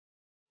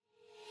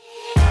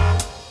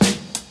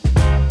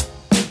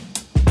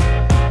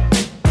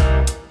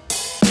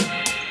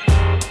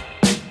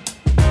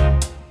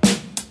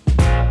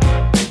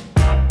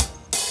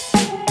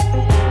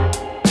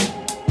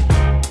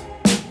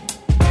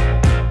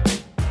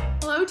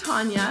So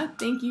Tanya,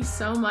 thank you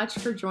so much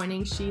for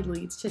joining She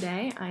Leads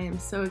today. I am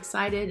so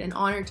excited and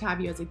honored to have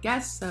you as a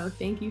guest, so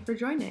thank you for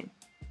joining.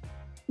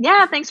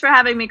 Yeah, thanks for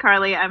having me,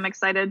 Carly. I'm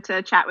excited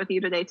to chat with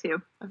you today,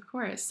 too. Of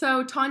course.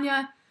 So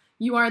Tanya,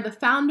 you are the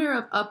founder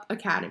of Up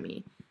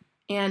Academy.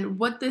 And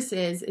what this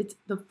is, it's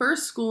the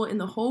first school in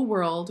the whole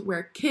world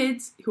where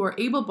kids who are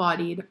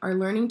able-bodied are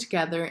learning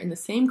together in the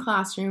same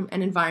classroom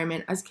and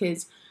environment as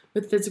kids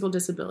with physical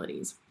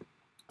disabilities.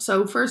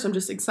 So first, I'm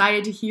just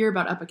excited to hear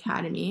about Up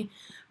Academy.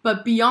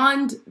 But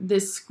beyond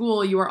this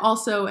school, you are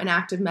also an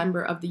active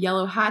member of the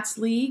Yellow Hats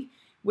League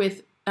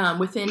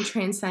within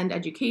Transcend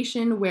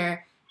Education,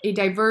 where a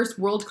diverse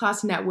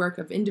world-class network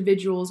of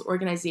individuals,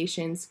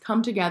 organizations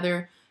come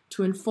together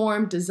to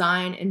inform,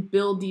 design, and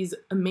build these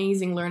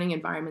amazing learning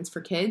environments for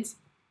kids.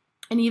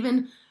 And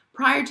even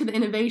prior to the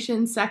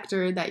innovation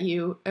sector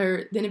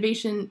the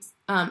innovation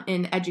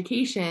in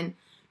education,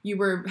 you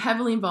were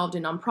heavily involved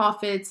in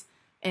nonprofits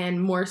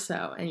and more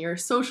so, and you're a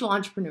social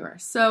entrepreneur.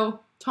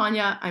 So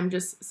Tanya, I'm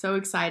just so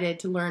excited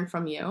to learn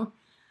from you.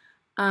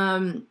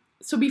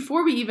 So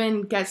before we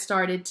even get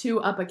started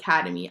to Up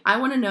Academy, I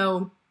want to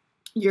know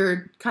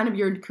your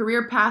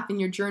career path and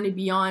your journey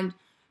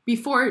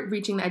before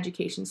reaching the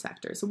education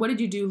sector. So what did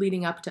you do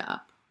leading up to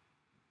Up?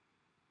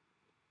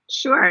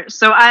 Sure.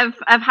 So I've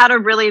had a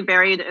really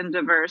varied and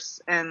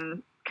diverse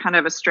and kind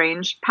of a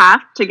strange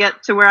path to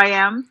get to where I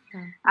am.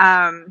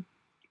 Okay.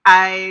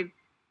 I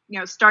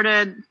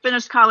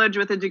finished college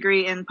with a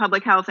degree in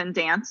public health and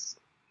dance,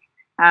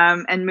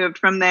 and moved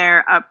from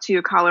there up to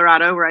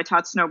Colorado, where I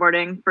taught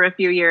snowboarding for a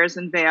few years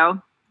in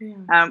Vail.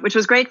 Yeah. Which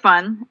was great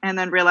fun, and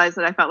then realized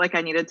that I felt like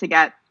I needed to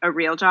get a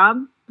real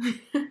job.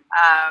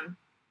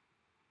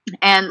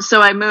 And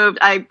so I moved,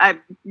 I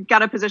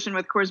got a position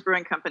with Coors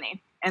Brewing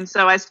Company. And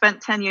so I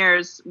spent 10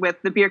 years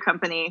with the beer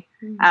company,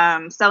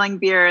 selling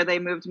beer. They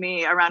moved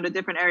me around to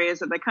different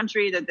areas of the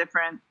country, to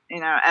different,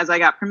 as I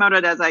got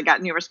promoted, as I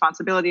got new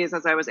responsibilities,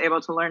 as I was able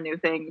to learn new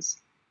things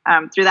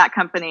through that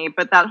company.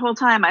 But that whole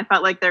time I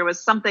felt like there was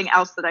something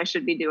else that I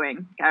should be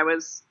doing. I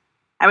was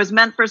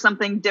meant for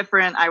something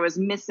different. I was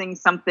missing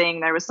something.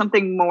 There was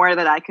something more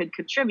that I could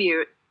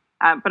contribute,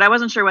 but I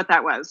wasn't sure what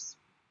that was.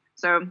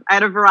 So I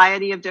had a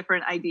variety of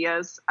different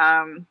ideas.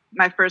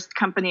 My first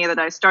company that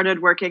I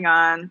started working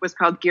on was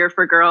called Gear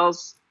for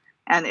Girls,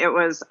 and it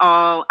was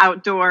all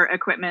outdoor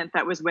equipment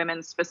that was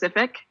women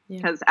specific.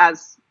 Because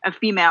as a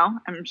female,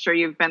 I'm sure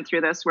you've been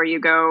through this, where you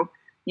go,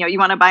 you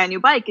want to buy a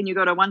new bike and you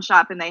go to one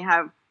shop and they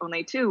have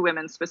only 2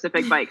 women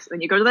specific bikes.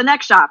 Then you go to the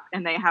next shop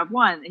and they have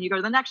 1, and you go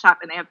to the next shop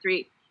and they have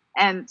 3.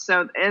 And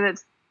so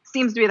it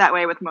seems to be that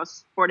way with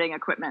most sporting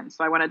equipment.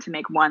 So I wanted to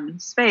make one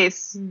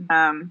space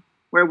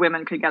where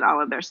women could get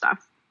all of their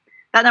stuff.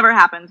 That never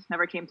happened,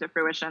 never came to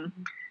fruition.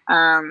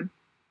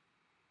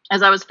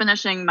 As I was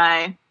finishing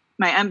my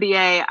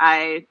MBA,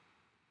 I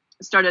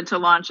started to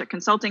launch a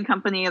consulting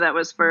company that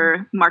was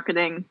for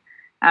marketing.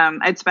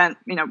 I'd spent,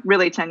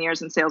 really 10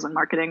 years in sales and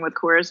marketing with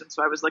Coors. And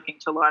so I was looking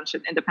to launch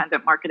an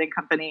independent marketing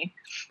company.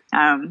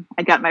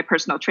 I got my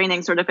personal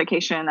training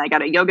certification. I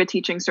got a yoga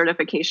teaching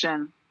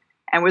certification,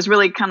 and was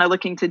really kind of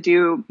looking to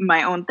do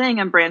my own thing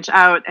and branch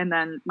out. And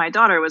then my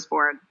daughter was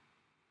born,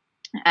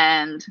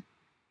 and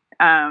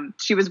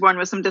she was born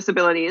with some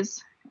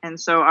disabilities. And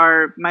so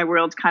my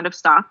world kind of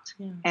stopped,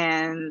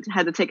 and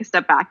had to take a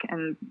step back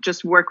and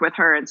just work with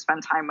her and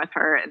spend time with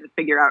her and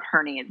figure out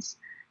her needs,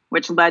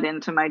 which led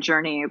into my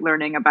journey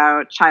learning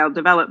about child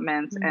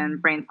development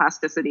and brain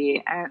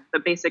plasticity and the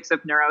basics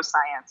of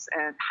neuroscience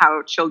and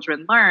how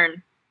children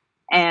learn.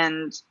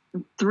 And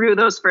through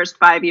those first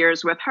 5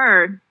 years with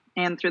her,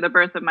 and through the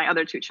birth of my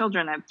other 2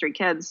 children, I have 3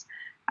 kids,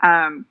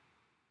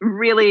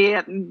 really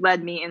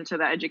led me into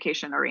the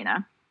education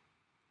arena.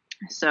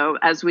 So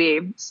as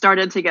we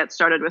started to get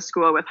started with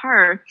school with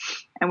her,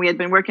 and we had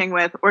been working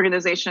with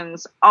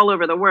organizations all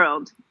over the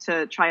world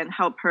to try and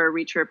help her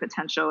reach her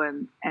potential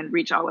and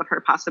reach all of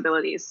her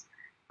possibilities.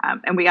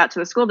 And we got to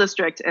the school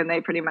district, and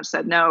they pretty much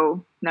said,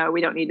 no, we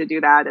don't need to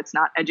do that. It's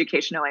not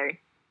educationally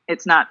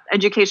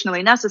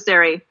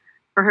necessary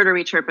for her to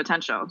reach her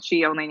potential.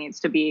 She only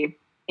needs to be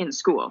in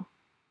school.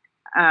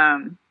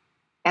 And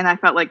I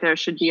felt like there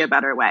should be a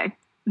better way.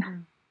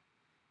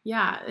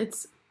 Yeah,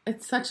 it's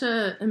such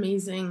a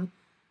amazing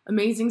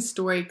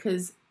story,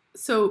 because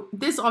so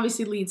this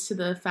obviously leads to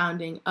the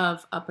founding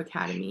of Up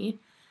Academy.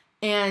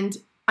 And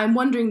I'm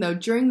wondering, though,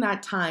 during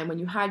that time when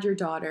you had your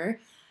daughter,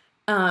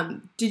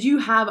 did you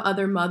have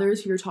other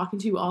mothers who you're talking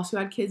to who also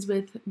had kids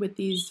with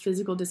these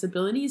physical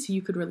disabilities who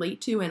you could relate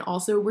to and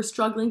also were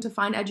struggling to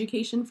find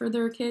education for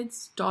their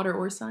kids, daughter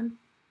or son?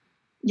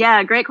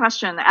 Yeah, great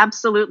question.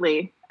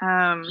 Absolutely.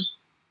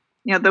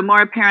 The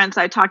more parents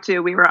I talked to,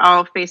 we were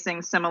all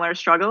facing similar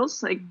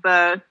struggles.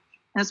 And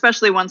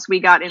especially once we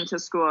got into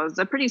school, it's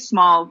a pretty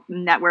small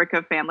network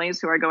of families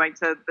who are going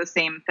to the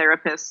same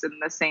therapists in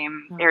the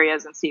same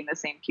areas and seeing the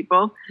same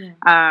people.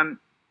 Yeah.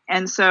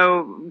 And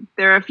so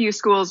there are a few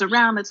schools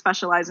around that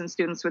specialize in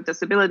students with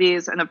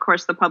disabilities. And of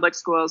course, the public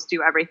schools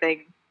do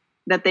everything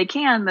that they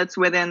can that's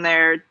within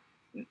their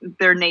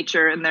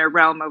nature and their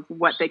realm of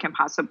what they can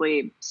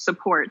possibly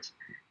support.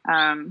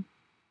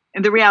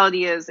 and the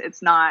reality is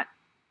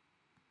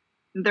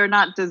they're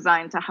not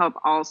designed to help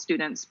all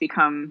students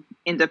become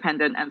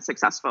independent and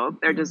successful.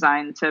 They're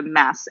designed to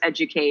mass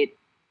educate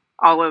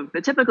all of the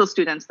typical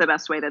students the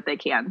best way that they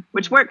can,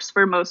 which works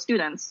for most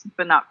students,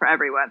 but not for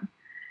everyone.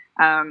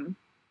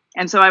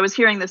 And so I was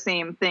hearing the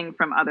same thing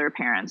from other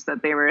parents,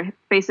 that they were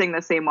facing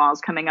the same walls,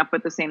 coming up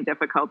with the same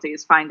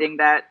difficulties, finding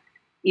that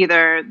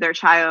either their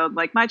child,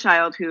 like my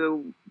child,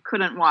 who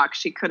couldn't walk,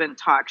 she couldn't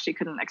talk, she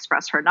couldn't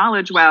express her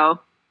knowledge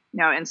well,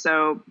 and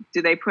so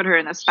do they put her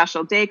in a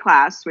special day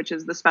class, which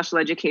is the special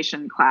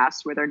education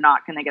class where they're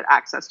not going to get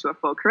access to a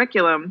full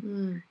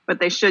curriculum, but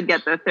they should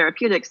get the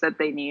therapeutics that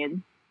they need?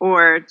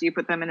 Or do you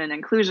put them in an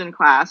inclusion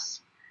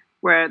class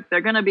where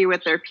they're going to be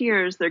with their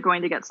peers, they're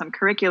going to get some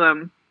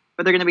curriculum,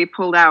 but they're going to be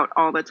pulled out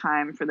all the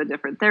time for the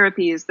different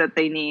therapies that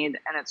they need,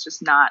 and it's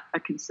just not a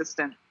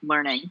consistent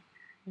learning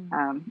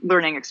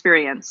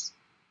experience.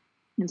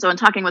 And so in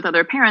talking with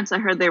other parents, I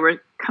heard they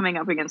were coming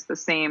up against the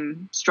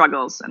same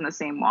struggles and the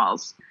same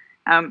walls.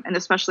 And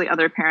especially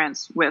other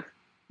parents with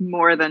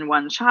more than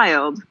one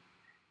child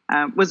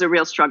was a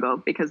real struggle,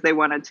 because they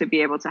wanted to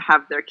be able to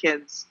have their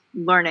kids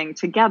learning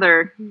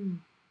together,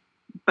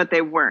 but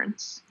they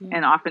weren't. Yeah.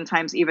 And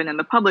oftentimes, even in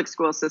the public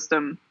school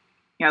system,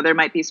 there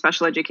might be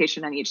special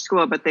education in each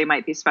school, but they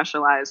might be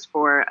specialized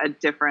for a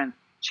different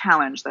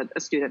challenge that a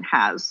student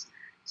has.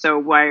 So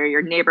where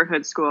your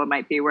neighborhood school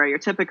might be where your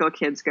typical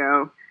kids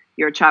go,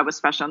 your child with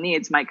special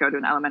needs might go to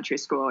an elementary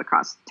school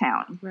across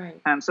town.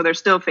 Right. So they're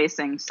still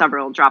facing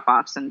several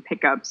drop-offs and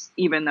pickups,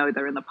 even though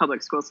they're in the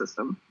public school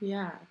system.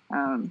 Yeah.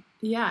 So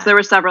there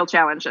were several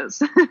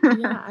challenges.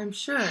 Yeah, I'm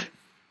sure.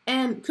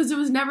 And because it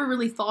was never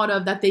really thought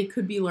of that they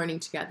could be learning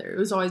together. It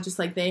was always just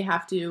like they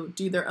have to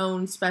do their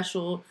own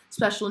special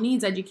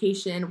needs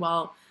education,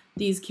 while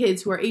these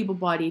kids who are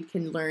able-bodied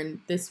can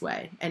learn this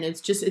way. And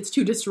it's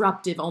too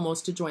disruptive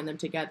almost to join them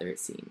together, it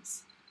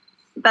seems.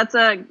 That's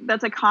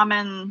a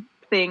common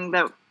thing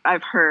that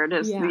I've heard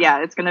is,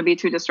 it's going to be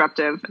too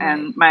disruptive. Right.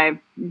 And my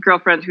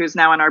girlfriend, who's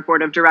now on our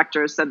board of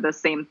directors, said the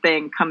same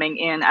thing coming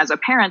in as a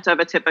parent of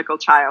a typical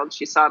child.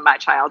 She saw my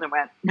child and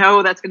went,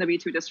 no, that's going to be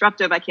too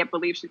disruptive. I can't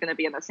believe she's going to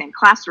be in the same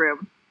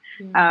classroom.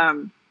 Yeah.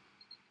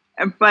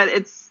 But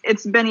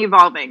it's been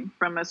evolving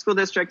from a school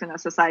district and a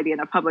society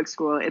and a public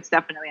school. It's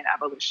definitely an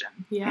evolution.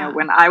 Yeah.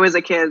 When I was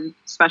a kid,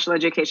 special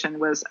education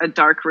was a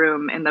dark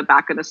room in the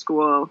back of the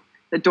school.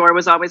 The door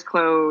was always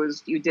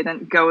closed. You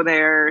didn't go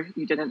there.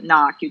 You didn't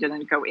knock. You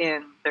didn't go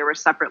in. There were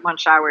separate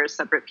lunch hours,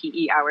 separate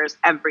PE hours.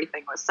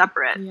 Everything was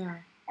separate. Yeah.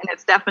 And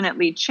it's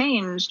definitely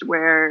changed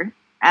where,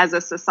 as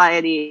a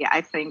society,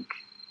 I think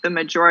the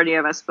majority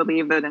of us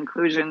believe that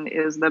inclusion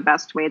is the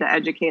best way to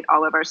educate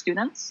all of our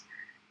students.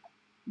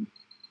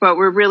 But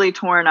we're really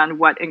torn on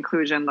what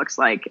inclusion looks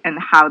like and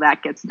how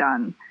that gets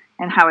done.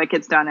 And how it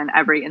gets done in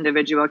every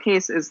individual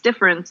case is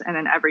different, and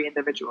in every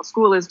individual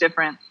school is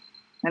different.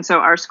 And so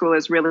our school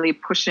is really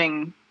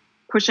pushing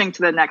to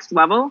the next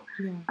level,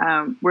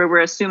 where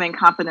we're assuming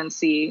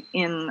competency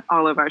in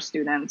all of our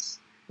students.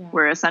 Yeah.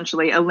 We're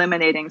essentially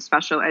eliminating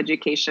special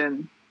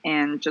education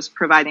and just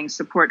providing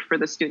support for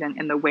the student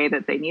in the way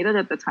that they need it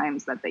at the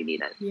times that they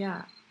need it.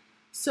 Yeah.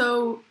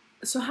 So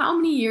how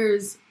many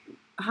years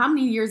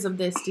of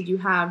this did you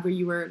have where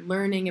you were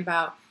learning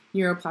about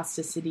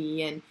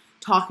neuroplasticity and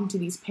talking to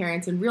these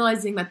parents and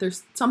realizing that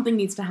there's something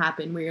needs to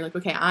happen, where you're like,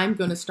 okay, I'm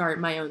going to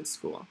start my own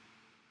school?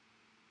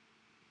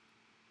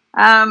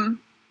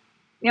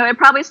 It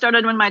probably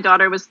started when my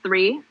daughter was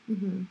 3.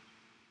 Mm-hmm.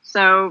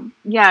 So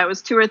it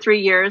was 2 or 3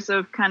 years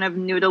of kind of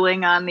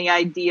noodling on the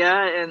idea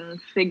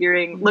and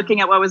looking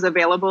at what was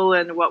available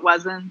and what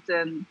wasn't,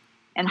 and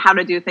how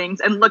to do things,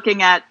 and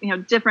looking at,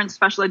 different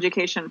special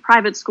education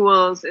private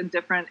schools and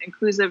different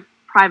inclusive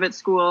private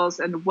schools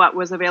and what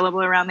was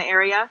available around the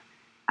area.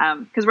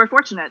 Because we're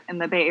fortunate in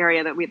the Bay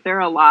Area that there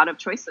are a lot of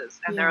choices,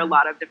 and there are a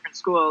lot of different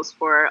schools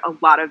for a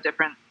lot of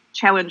different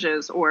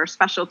challenges or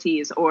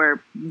specialties or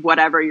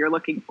whatever you're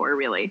looking for,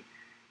 really.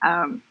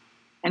 And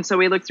so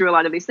we looked through a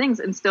lot of these things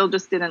and still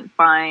just didn't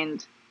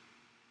find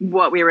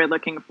what we were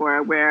looking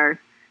for, where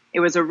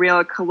it was a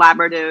real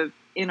collaborative,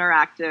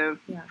 interactive,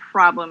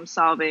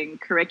 problem-solving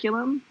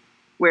curriculum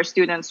where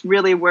students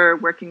really were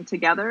working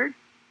together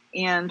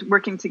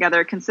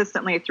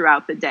consistently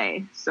throughout the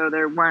day. So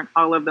there weren't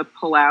all of the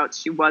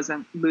pullouts. She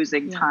wasn't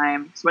losing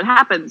time. So what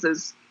happens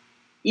is,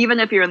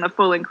 even if you're in the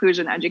full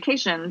inclusion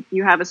education,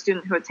 you have a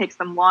student who it takes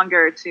them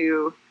longer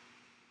to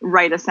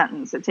write a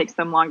sentence. It takes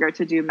them longer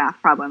to do math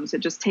problems.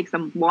 It just takes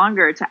them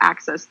longer to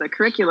access the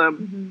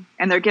curriculum,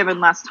 and they're given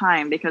less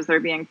time because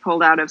they're being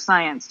pulled out of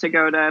science to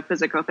go to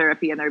physical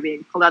therapy, and they're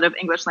being pulled out of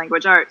English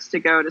language arts to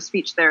go to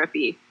speech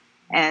therapy.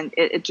 And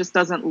it just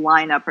doesn't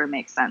line up or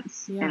make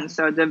sense. Yeah. And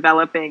so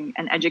developing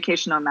an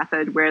educational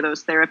method where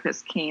those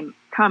therapists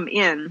come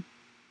in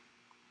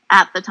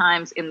at the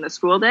times in the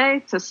school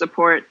day to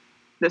support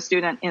the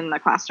student in the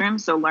classroom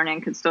so learning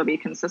could still be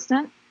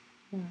consistent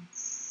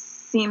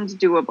seemed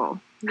doable.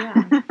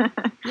 Yeah.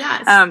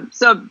 Yes.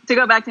 So to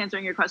go back to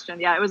answering your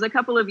question, it was a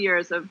couple of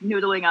years of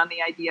noodling on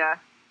the idea.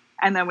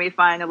 And then we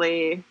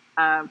finally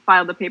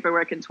filed the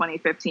paperwork in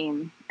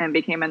 2015 and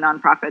became a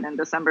nonprofit in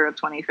December of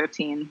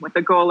 2015 with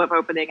the goal of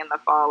opening in the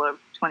fall of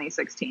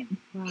 2016.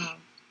 Wow.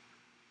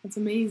 That's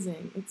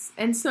amazing.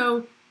 And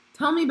so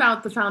tell me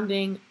about the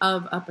founding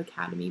of Up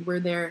Academy.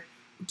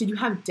 Did you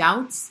have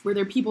doubts? Were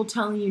there people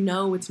telling you,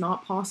 no, it's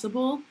not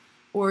possible?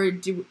 Or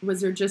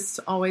was there just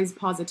always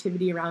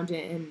positivity around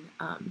it?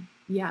 And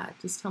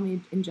just tell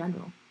me in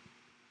general.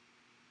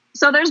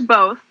 So there's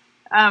both.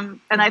 And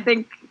I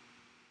think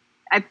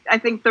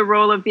the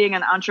role of being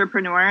an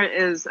entrepreneur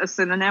is a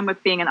synonym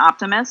with being an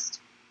optimist.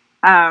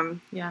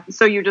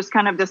 So you just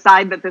kind of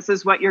decide that this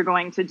is what you're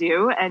going to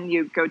do and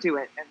you go do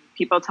it. And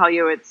people tell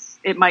you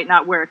it might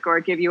not work or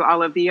give you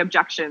all of the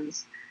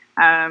objections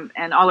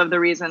and all of the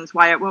reasons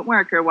why it won't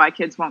work or why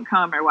kids won't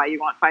come or why you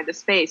won't find a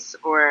space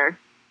or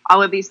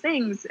all of these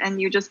things.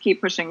 And you just keep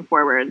pushing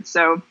forward.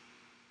 So,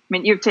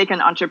 you've taken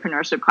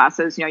entrepreneurship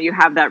classes, you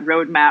have that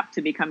roadmap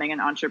to becoming an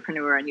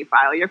entrepreneur and you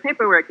file your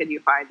paperwork and you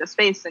find a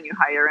space and you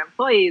hire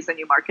employees and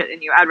you market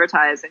and you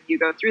advertise and you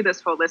go through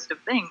this whole list of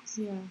things.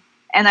 Yeah.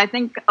 And I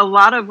think a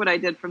lot of what I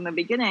did from the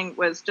beginning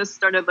was just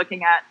started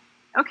looking at,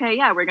 okay,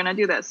 yeah, we're going to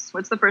do this.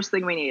 What's the first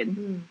thing we need?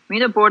 We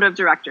need a board of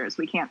directors.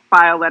 We can't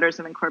file letters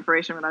of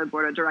incorporation without a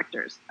board of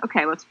directors.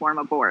 Okay, let's form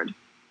a board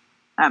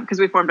because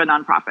we formed a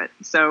nonprofit.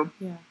 So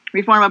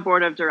we form a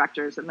board of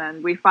directors and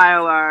then we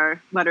file our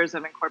letters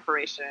of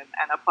incorporation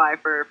and apply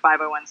for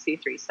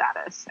 501c3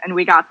 status. And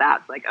we got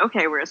that. Like,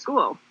 okay, we're a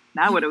school.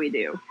 Now what do we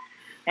do?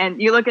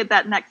 And you look at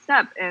that next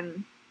step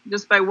and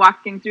just by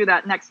walking through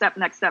that next step.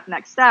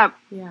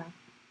 Yeah.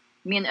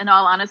 In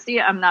all honesty,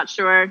 I'm not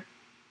sure.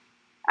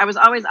 I was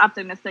always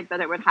optimistic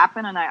that it would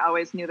happen and I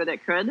always knew that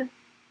it could.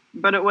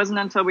 But it wasn't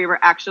until we were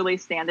actually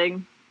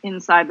standing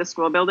inside the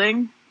school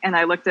building and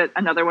I looked at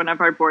another one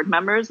of our board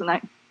members and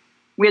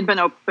we had been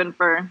open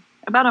for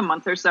about a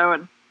month or so.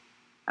 And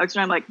I was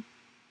like,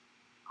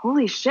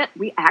 holy shit,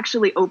 we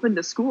actually opened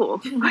a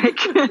school.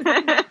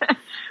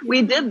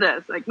 We did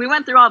this. We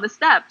went through all the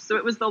steps. So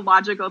it was the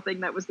logical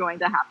thing that was going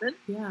to happen.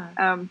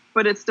 Yeah.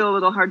 But it's still a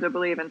little hard to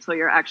believe until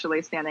you're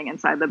actually standing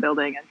inside the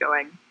building and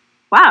going,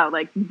 wow,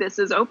 this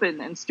is open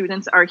and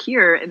students are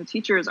here and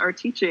teachers are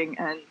teaching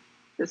and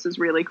this is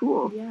really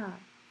cool. Yeah.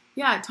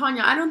 Yeah,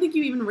 Tanya, I don't think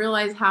you even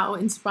realize how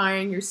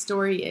inspiring your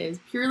story is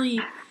purely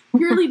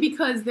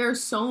because there are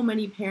so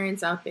many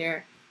parents out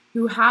there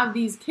who have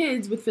these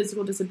kids with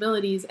physical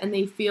disabilities and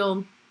they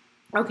feel,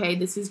 okay,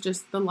 this is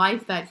just the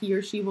life that he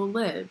or she will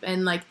live.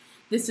 And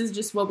this is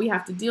just what we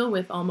have to deal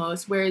with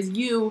almost. Whereas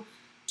you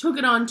took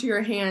it onto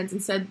your hands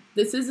and said,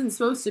 this isn't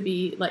supposed to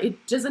be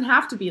it doesn't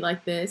have to be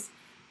like this.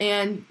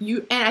 And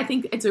I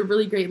think it's a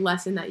really great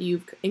lesson that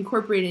you've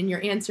incorporated in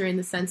your answer in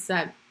the sense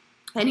that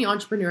any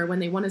entrepreneur, when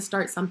they want to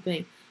start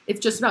something, it's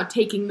just about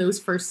taking those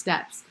first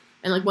steps.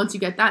 And once you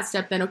get that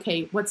step, then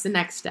okay, what's the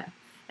next step?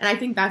 And I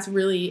think that's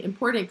really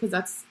important because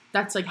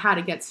that's how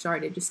to get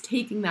started, just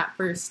taking that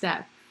first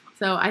step.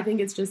 So I think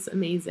it's just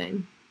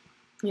amazing.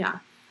 Yeah.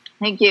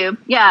 Thank you.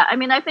 Yeah.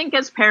 I think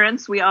as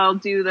parents, we all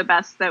do the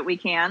best that we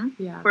can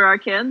for our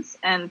kids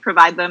and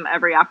provide them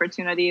every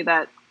opportunity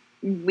that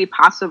we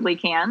possibly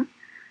can.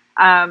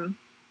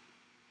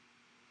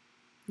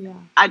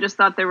 I just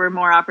thought there were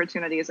more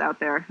opportunities out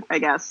there, I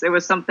guess. It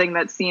was something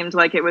that seemed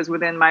like it was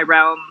within my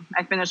realm.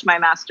 I finished my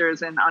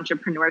master's in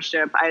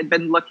entrepreneurship. I had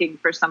been looking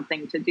for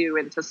something to do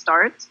and to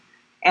start.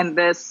 And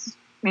this,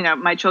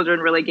 my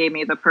children really gave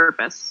me the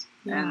purpose.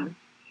 Yeah.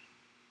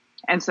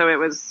 And so it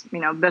was,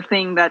 the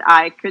thing that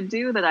I could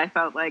do that I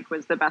felt like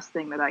was the best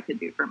thing that I could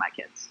do for my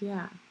kids.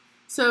 Yeah.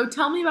 So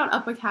tell me about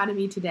Up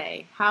Academy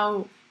today.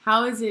 How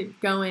is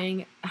it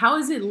going? How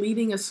is it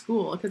leading a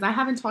school? Because I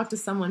haven't talked to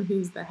someone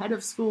who's the head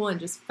of school and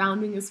just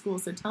founding a school.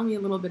 So tell me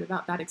a little bit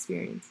about that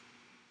experience.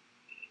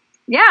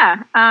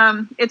 Yeah,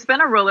 it's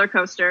been a roller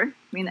coaster.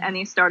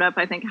 Any startup,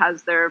 I think,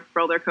 has their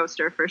roller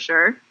coaster for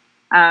sure.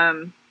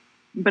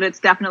 But it's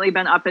definitely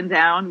been up and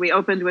down. We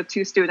opened with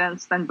 2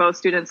 students, then both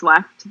students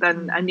left.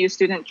 Then a new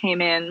student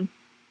came in.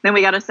 Then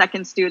we got a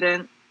second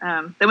student.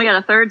 Then we got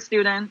a third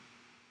student.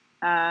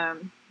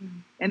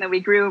 And then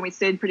we grew and we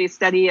stayed pretty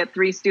steady at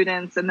 3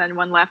 students and then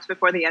 1 left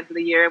before the end of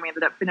the year. And we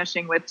ended up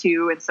finishing with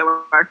 2. And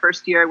so our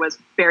first year was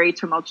very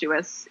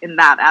tumultuous in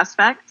that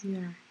aspect.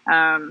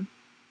 Yeah.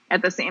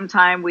 At the same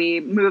time, we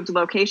moved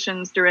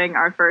locations during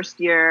our first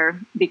year.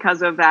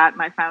 Because of that,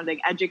 my founding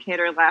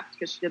educator left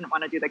because she didn't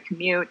want to do the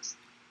commute.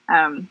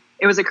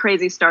 It was a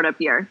crazy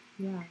startup year.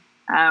 Yeah.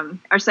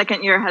 Our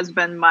second year has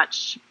been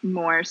much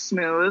more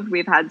smooth.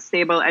 We've had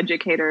stable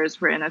educators.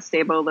 We're in a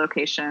stable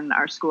location.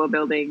 Our school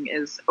building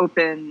is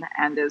open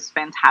and is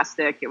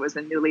fantastic. It was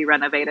a newly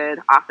renovated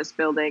office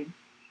building.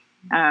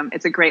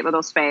 It's a great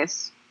little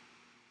space.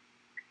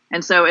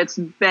 And so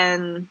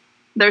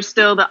there's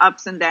still the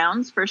ups and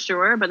downs for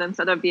sure, but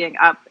instead of being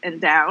up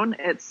and down,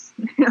 it's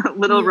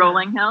little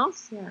rolling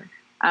hills.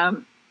 Yeah.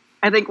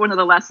 I think one of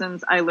the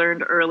lessons I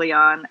learned early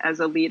on as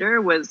a leader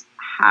was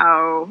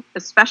how,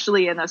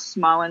 especially in a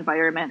small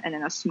environment and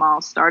in a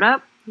small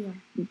startup,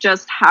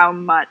 just how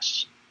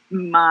much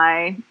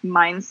my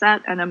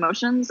mindset and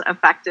emotions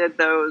affected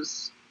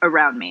those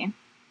around me.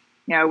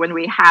 When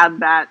we had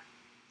that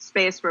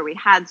space where we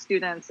had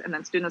students and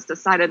then students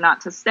decided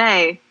not to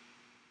stay,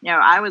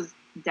 I was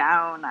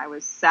down. I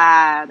was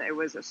sad. It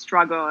was a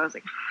struggle. I was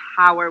like,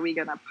 how are we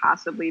going to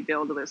possibly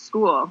build this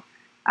school?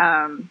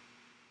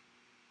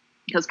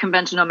 Because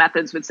conventional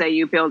methods would say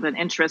you build an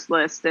interest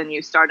list and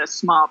you start a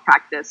small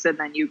practice and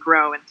then you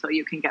grow until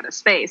you can get a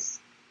space.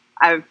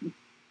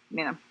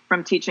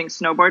 From teaching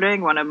snowboarding,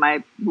 one of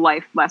my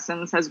life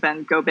lessons has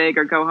been go big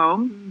or go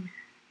home.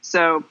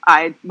 So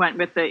I went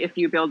with the if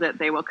you build it,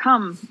 they will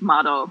come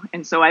model.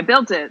 And so I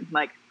built it.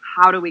 Like,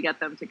 how do we get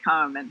them to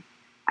come? And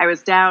I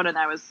was down and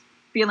I was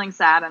feeling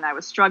sad and I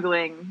was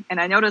struggling. And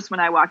I noticed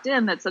when I walked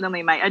in that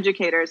suddenly my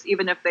educators,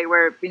 even if they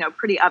were,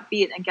 pretty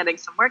upbeat and getting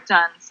some work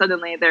done,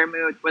 suddenly their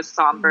mood was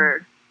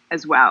somber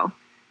as well.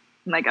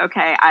 I'm like,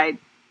 okay,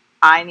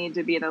 I need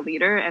to be the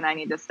leader and I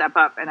need to step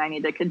up and I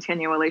need to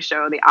continually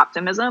show the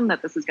optimism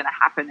that this is going to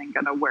happen and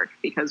going to work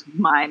because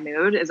my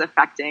mood is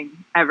affecting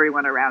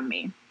everyone around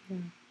me.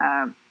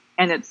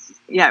 And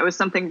it was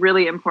something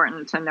really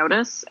important to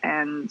notice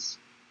and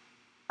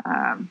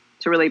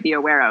to really be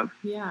aware of.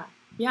 Yeah.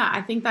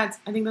 I think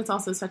that's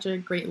also such a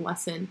great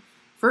lesson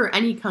for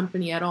any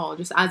company at all.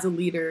 Just as a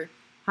leader,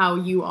 how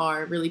you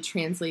are really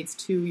translates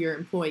to your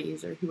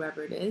employees or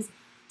whoever it is.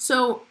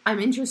 So I'm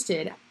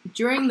interested,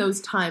 during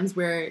those times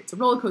where it's a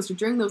roller coaster,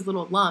 during those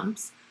little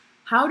lumps,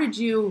 what did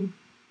you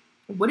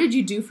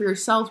do for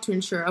yourself to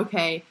ensure,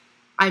 okay,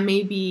 I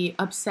may be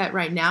upset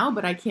right now,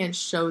 but I can't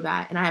show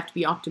that and I have to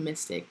be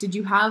optimistic? Did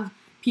you have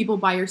people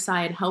by your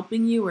side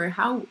helping you, or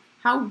how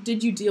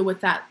did you deal with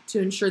that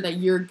to ensure that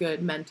you're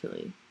good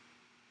mentally?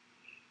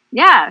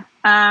 Yeah.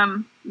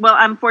 Well,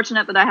 I'm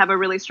fortunate that I have a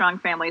really strong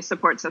family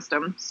support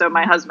system. So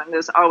my husband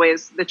is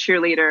always the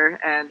cheerleader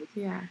and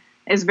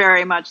is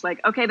very much like,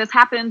 okay, this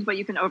happened, but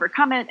you can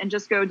overcome it and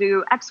just go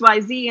do X, Y,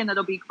 Z and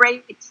it'll be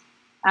great.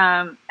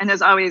 And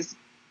is always,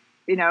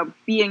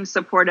 being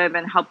supportive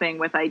and helping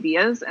with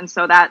ideas. And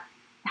so that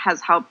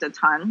has helped a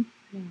ton.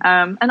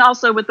 And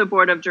also with the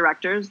board of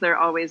directors, they're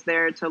always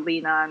there to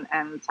lean on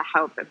and to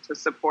help and to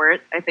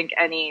support. I think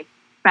any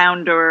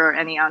founder or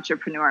any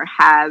entrepreneur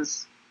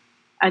has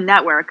a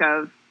network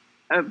of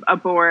a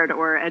board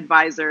or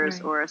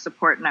advisors or a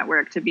support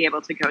network to be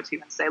able to go to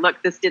and say,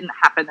 look, this didn't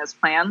happen as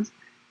planned.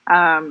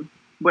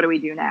 What do we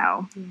do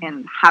now?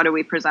 And how do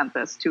we present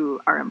this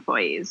to our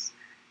employees?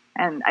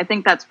 And I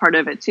think that's part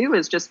of it too,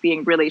 is just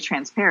being really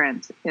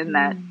transparent in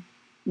that,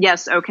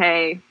 yes,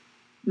 okay,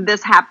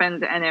 this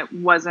happened and it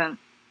wasn't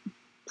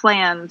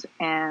planned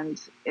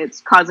and it's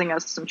causing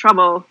us some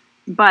trouble,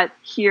 but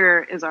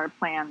here is our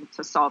plan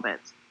to solve it.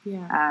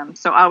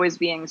 So always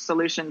being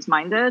solutions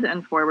minded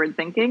and forward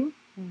thinking.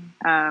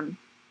 And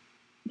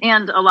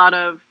a lot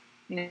of,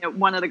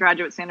 one of the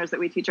graduate standards that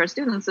we teach our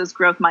students is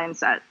growth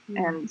mindset.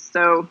 And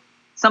so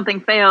something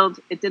failed,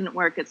 it didn't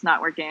work, it's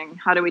not working.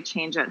 How do we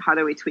change it? How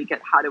do we tweak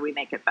it? How do we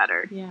make it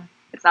better?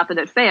 It's not that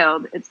it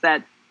failed, it's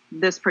that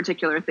this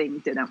particular thing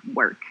didn't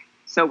work.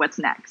 So what's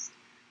next?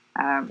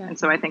 And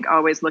so I think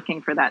always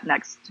looking for that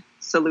next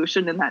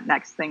solution and that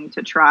next thing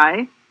to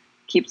try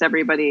keeps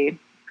everybody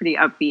pretty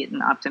upbeat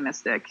and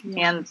optimistic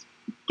and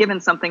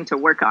given something to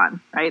work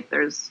on, right?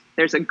 There's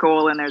a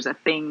goal and there's a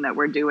thing that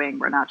we're doing.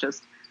 We're not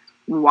just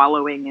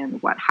wallowing in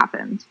what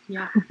happened.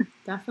 Yeah,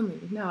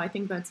 definitely. No, I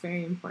think that's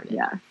very important.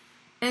 Yeah.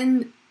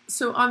 And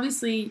so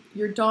obviously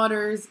your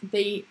daughters,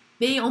 they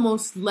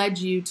almost led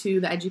you to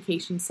the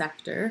education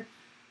sector,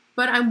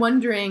 but I'm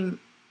wondering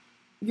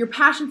your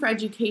passion for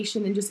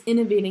education and just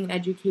innovating in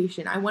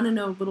education. I want to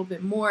know a little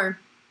bit more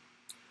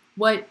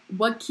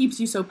what keeps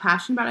you so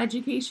passionate about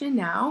education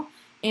now,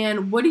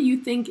 and what do you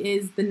think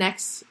is the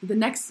next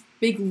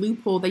big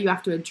loophole that you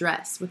have to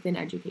address within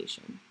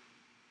education?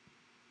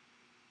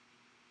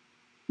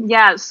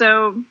 Yeah,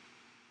 so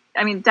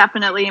I mean,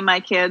 definitely my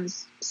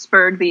kids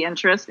spurred the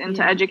interest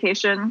into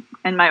education.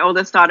 And my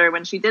oldest daughter,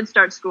 when she did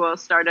start school,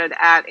 started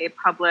at a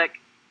public,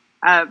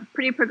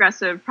 pretty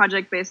progressive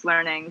project-based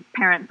learning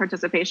parent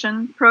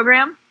participation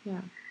program.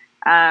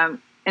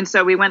 And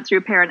so we went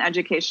through parent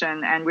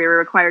education and we were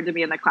required to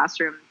be in the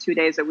classroom 2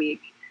 days a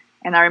week.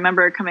 And I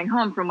remember coming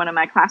home from one of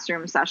my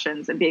classroom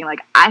sessions and being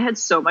like, I had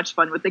so much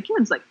fun with the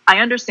kids. Like, I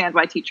understand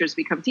why teachers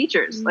become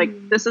teachers.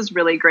 Like, this is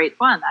really great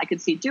fun. I could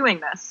see doing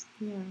this.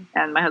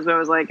 And my husband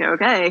was like,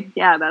 okay,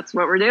 yeah, that's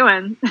what we're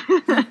doing.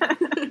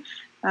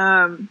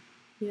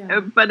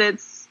 But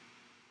it's,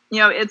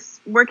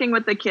 it's working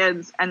with the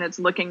kids and it's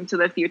looking to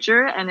the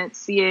future and it's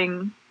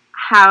seeing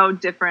how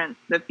different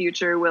the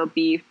future will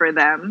be for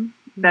them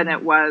than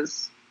it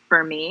was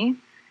for me.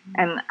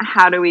 And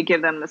how do we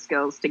give them the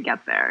skills to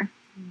get there?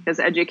 Because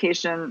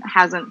education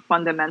hasn't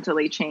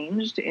fundamentally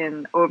changed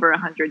in over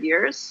 100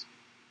 years,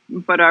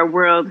 but our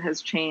world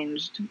has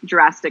changed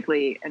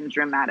drastically and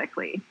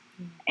dramatically.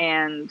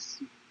 And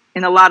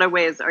in a lot of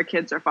ways, our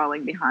kids are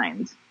falling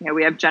behind.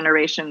 We have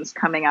generations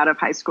coming out of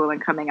high school and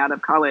coming out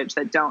of college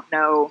that don't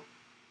know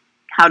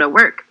how to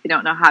work. They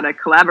don't know how to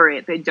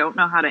collaborate. They don't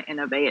know how to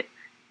innovate.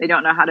 They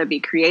don't know how to be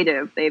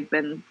creative. They've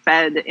been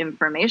fed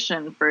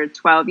information for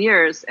 12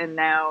 years, and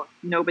now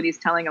nobody's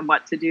telling them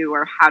what to do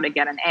or how to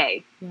get an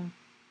A.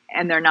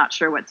 And they're not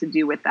sure what to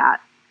do with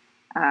that.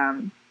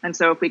 And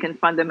so if we can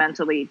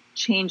fundamentally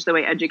change the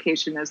way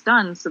education is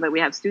done so that we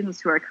have students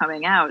who are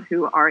coming out,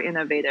 who are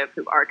innovative,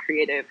 who are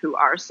creative, who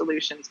are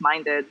solutions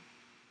minded,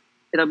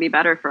 it'll be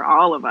better for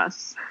all of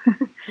us.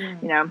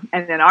 Yeah.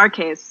 And in our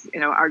case,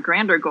 our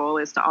grander goal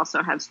is to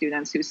also have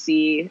students who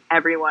see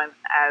everyone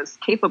as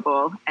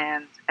capable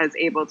and as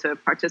able to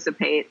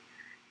participate,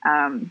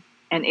 and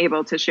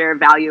able to share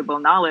valuable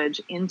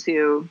knowledge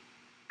into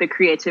the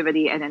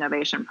creativity and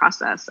innovation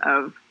process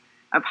of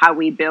how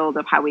we build,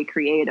 of how we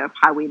create, of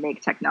how we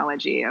make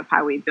technology, of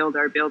how we build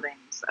our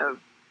buildings, of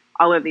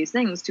all of these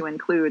things to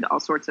include all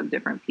sorts of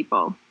different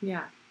people.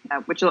 Yeah.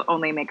 Which will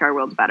only make our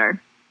world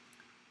better.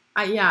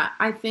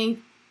 I think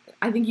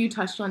you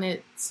touched on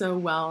it so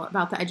well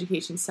about the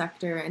education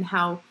sector and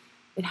how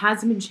it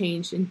hasn't been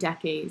changed in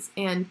decades.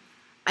 And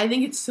I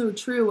think it's so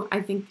true. I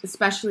think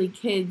especially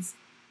kids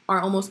are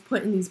almost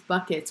put in these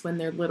buckets when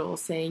they're little,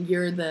 saying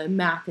you're the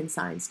math and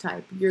science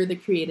type, you're the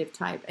creative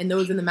type, and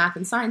those in the math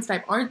and science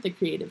type aren't the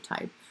creative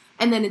type.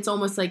 And then it's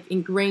almost like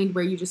ingrained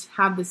where you just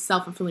have this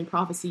self-fulfilling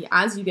prophecy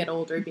as you get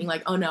older, being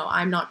like, oh no,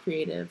 I'm not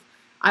creative.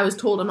 I was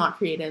told I'm not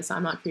creative, so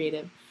I'm not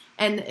creative.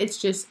 And it's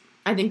just,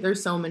 I think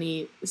there's so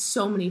many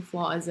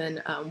flaws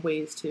and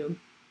ways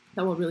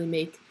that will really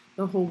make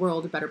the whole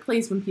world a better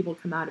place when people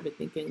come out of it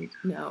thinking,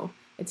 no,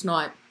 it's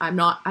not, I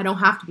don't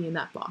have to be in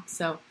that box.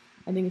 So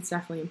I think it's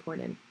definitely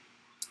important.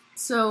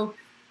 So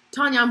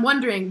Tanya, I'm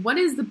wondering, what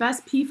is the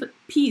best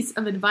piece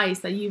of advice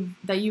that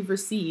you've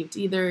received,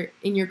 either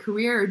in your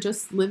career or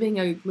just living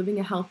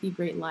a healthy,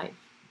 great life?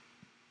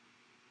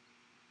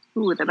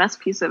 Ooh, the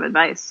best piece of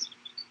advice.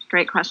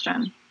 Great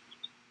question.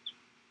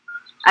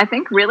 I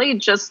think really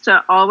just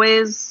to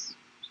always,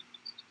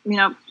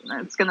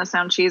 it's going to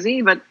sound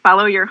cheesy, but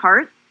follow your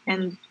heart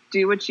and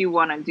do what you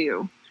want to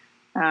do.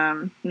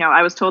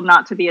 I was told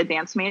not to be a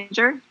dance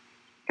major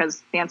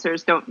because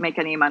dancers don't make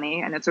any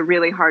money and it's a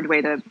really hard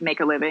way to make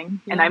a living.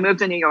 Yeah. And I moved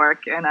to New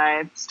York and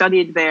I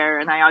studied there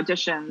and I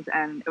auditioned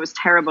and it was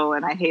terrible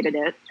and I hated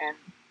it.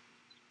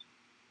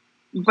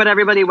 But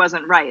everybody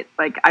wasn't right.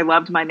 Like, I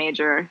loved my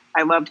major.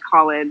 I loved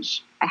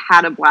college. I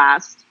had a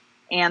blast.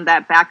 And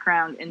that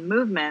background in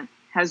movement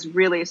has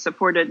really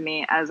supported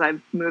me as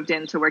I've moved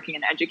into working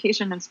in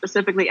education, and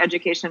specifically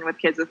education with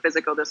kids with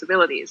physical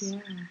disabilities.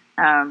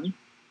 Yeah.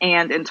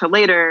 And until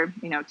later,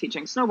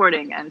 teaching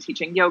snowboarding and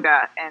teaching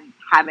yoga, and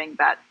having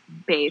that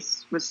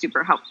base was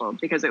super helpful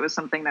because it was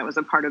something that was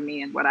a part of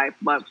me and what I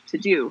loved to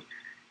do.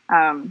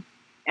 And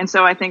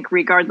so I think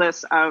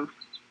regardless of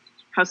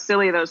how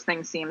silly those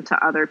things seem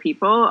to other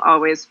people,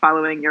 always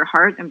following your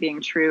heart and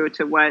being true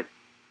to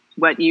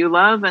what you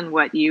love and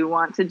what you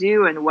want to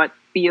do and what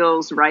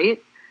feels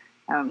right,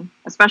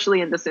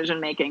 especially in decision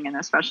making and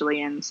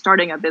especially in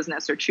starting a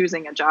business or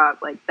choosing a job,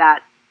 like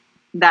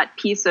that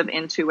piece of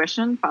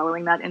intuition,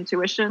 following that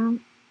intuition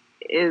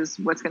is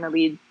what's going to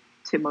lead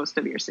to most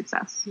of your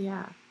success.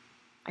 Yeah.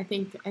 I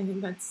think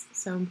that's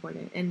so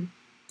important and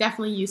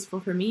definitely useful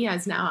for me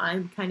as now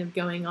I'm kind of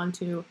going on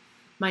to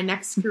my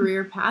next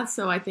career path.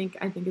 So I think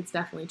it's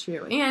definitely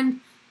true. And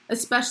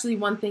especially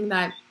one thing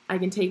that I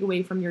can take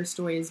away from your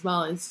story as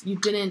well is you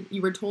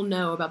were told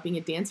no about being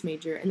a dance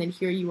major. And then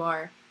here you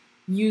are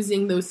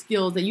using those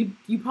skills that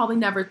you probably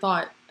never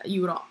thought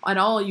you would at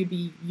all you'd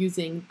be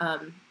using,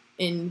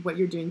 in what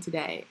you're doing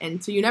today.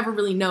 And so you never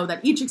really know that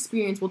each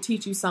experience will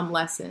teach you some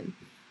lesson.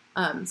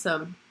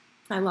 So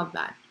I love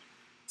that.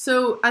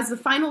 So as the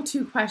final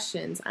two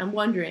questions, I'm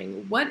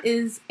wondering, what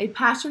is a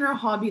passion or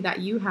hobby that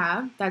you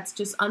have that's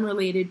just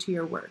unrelated to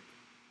your work?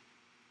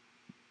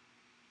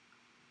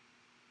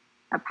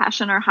 A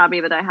passion or hobby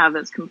that I have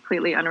that's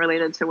completely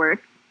unrelated to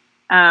work?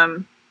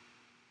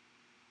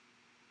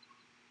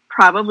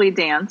 Probably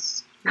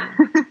dance.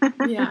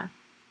 Yeah.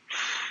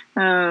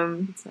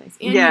 That's nice.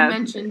 And you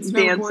mentioned snowboarding.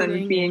 Dance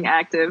and being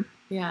active.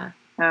 Yeah.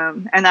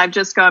 And I've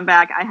just gone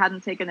back. I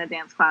hadn't taken a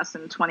dance class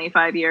in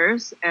 25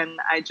 years, and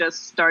I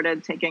just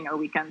started taking a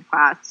weekend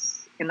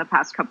class in the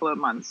past couple of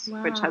months,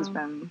 wow, which has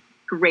been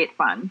great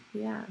fun.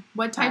 Yeah.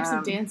 What types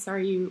of dance do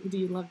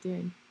you love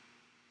doing?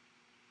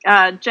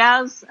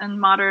 Jazz and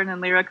modern and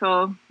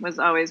lyrical was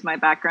always my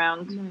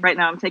background. Nice. Right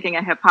now I'm taking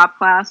a hip hop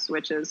class,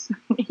 which is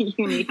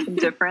unique and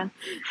different.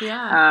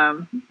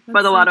 Yeah.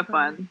 But a lot of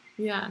fun.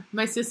 Yeah.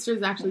 My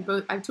sisters actually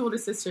both, I've told her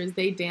sisters,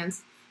 they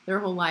danced their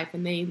whole life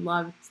and they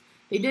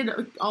did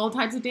all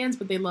types of dance,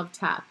 but they loved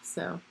tap.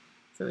 So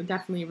it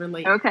definitely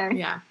relates. Okay.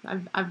 Yeah.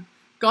 I've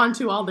gone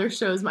to all their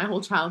shows my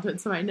whole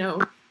childhood, so I know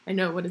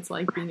what it's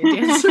like being a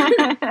dancer.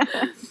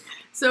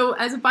 So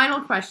as a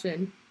final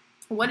question,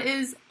 what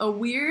is a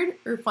weird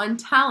or fun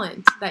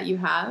talent that you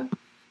have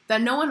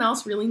that no one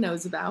else really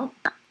knows about?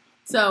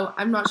 So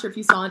I'm not sure if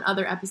you saw in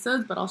other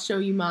episodes, but I'll show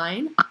you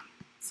mine.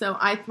 So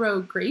I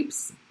throw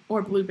grapes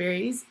or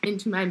blueberries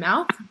into my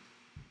mouth.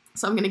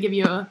 So I'm going to give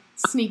you a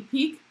sneak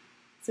peek.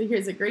 So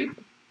here's a grape.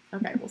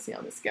 Okay, we'll see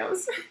how this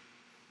goes.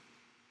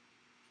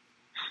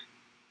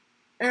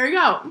 There we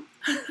go.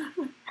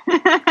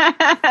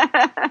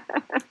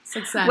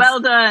 Success.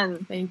 Well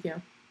done. Thank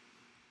you.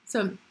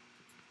 So,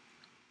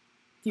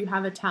 do you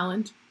have a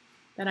talent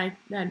that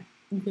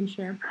you can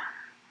share?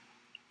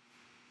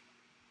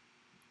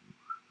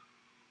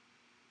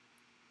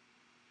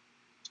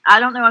 I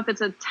don't know if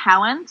it's a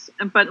talent,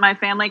 but my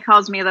family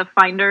calls me the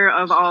finder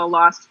of all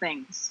lost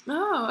things.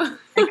 Oh.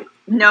 Like,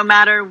 no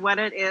matter what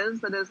it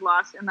is that is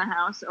lost in the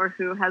house or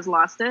who has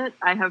lost it,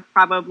 I have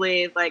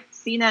probably like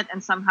seen it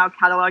and somehow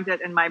cataloged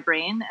it in my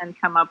brain and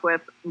come up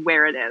with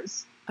where it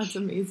is. That's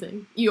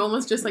amazing. You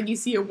almost just like you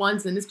see it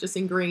once and it's just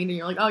ingrained and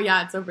you're like, oh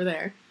yeah, it's over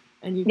there.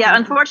 And you yeah,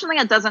 unfortunately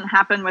it doesn't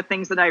happen with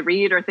things that I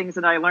read or things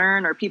that I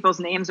learn or people's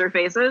names or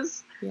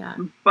faces. Yeah.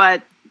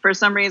 But for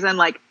some reason,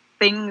 like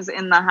things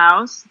in the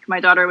house,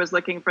 my daughter was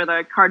looking for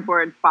the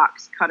cardboard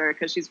box cutter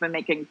because she's been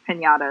making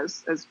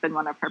piñatas. Has been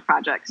one of her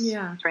projects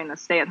during the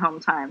stay-at-home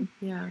time.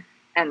 Yeah.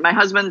 And my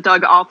husband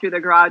dug all through the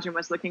garage and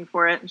was looking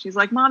for it. And she's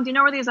like, Mom, do you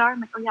know where these are? I'm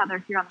like, oh yeah, they're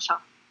here on the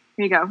shelf.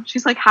 Here you go.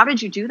 She's like, how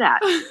did you do that?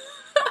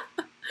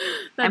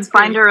 I'm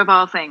finder of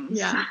all things.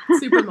 Yeah,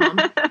 super mom.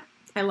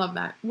 I love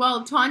that.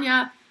 Well,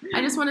 Tanya,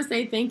 I just want to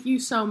say thank you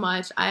so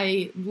much.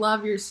 I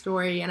love your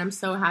story, and I'm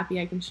so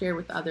happy I can share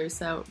with others.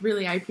 So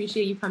really, I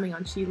appreciate you coming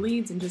on She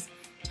Leads and just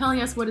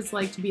telling us what it's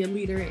like to be a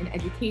leader in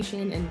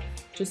education and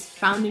just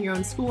founding your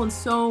own school and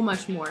so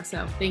much more.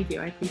 So thank you.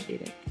 I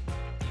appreciate it.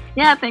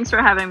 Yeah, thanks for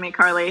having me,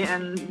 Carly,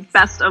 and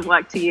best of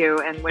luck to you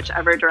in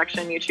whichever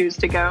direction you choose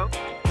to go.